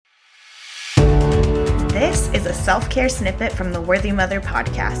This is a self-care snippet from the Worthy Mother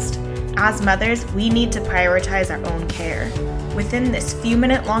podcast. As mothers, we need to prioritize our own care. Within this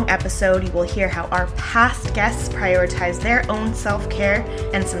few-minute-long episode, you will hear how our past guests prioritize their own self-care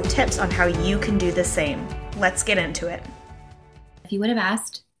and some tips on how you can do the same. Let's get into it. If you would have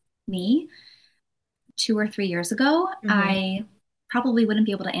asked me 2 or 3 years ago, I probably wouldn't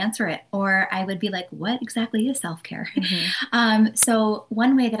be able to answer it, or I would be like, what exactly is self-care? So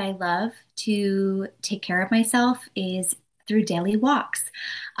one way that I love to take care of myself is through daily walks.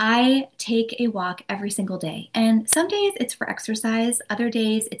 I take a walk every single day, and some days it's for exercise. Other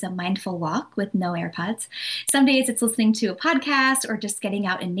days it's a mindful walk with no AirPods. Some days it's listening to a podcast or just getting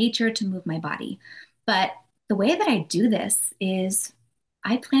out in nature to move my body. But the way that I do this is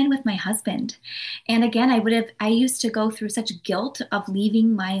I plan with my husband. And again, I used to go through such guilt of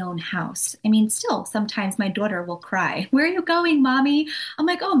leaving my own house. I mean, still, sometimes my daughter will cry, "Where are you going, mommy?" I'm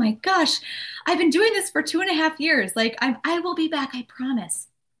like, oh my gosh, I've been doing this for 2.5 years. Like, I will be back, I promise.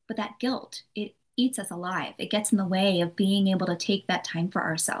 But that guilt, it eats us alive. It gets in the way of being able to take that time for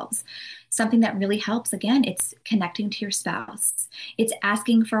ourselves. Something that really helps, again, it's connecting to your spouse. It's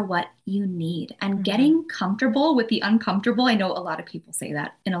asking for what you need and getting comfortable with the uncomfortable. I know a lot of people say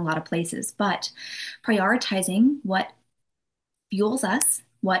that in a lot of places, but prioritizing what fuels us,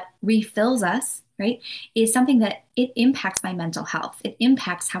 what refills us, right, is something that it impacts my mental health. It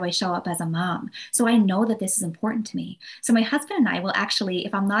impacts how I show up as a mom. So I know that this is important to me. So my husband and I will actually,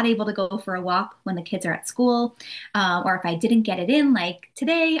 if I'm not able to go for a walk when the kids are at school, or if I didn't get it in, like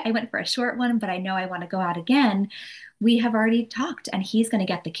today, I went for a short one, but I know I want to go out again. We have already talked, and he's going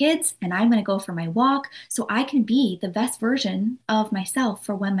to get the kids and I'm going to go for my walk so I can be the best version of myself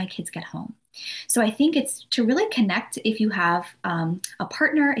for when my kids get home. So I think it's to really connect if you have a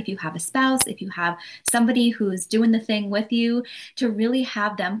partner, if you have a spouse, if you have somebody who's doing the thing with you, to really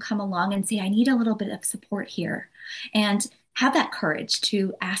have them come along and say, I need a little bit of support here. And have that courage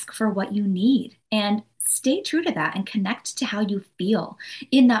to ask for what you need and stay true to that and connect to how you feel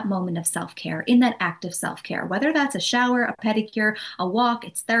in that moment of self-care, in that act of self-care, whether that's a shower, a pedicure, a walk,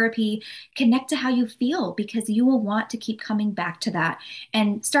 it's therapy. Connect to how you feel, because you will want to keep coming back to that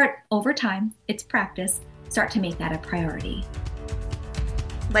and start over time. It's practice. Start to make that a priority.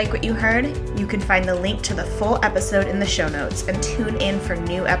 Like what you heard? You can find the link to the full episode in the show notes and tune in for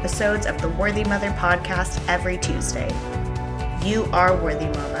new episodes of the Worthy Mother podcast every Tuesday. You are worthy,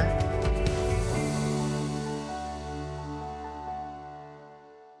 Mama.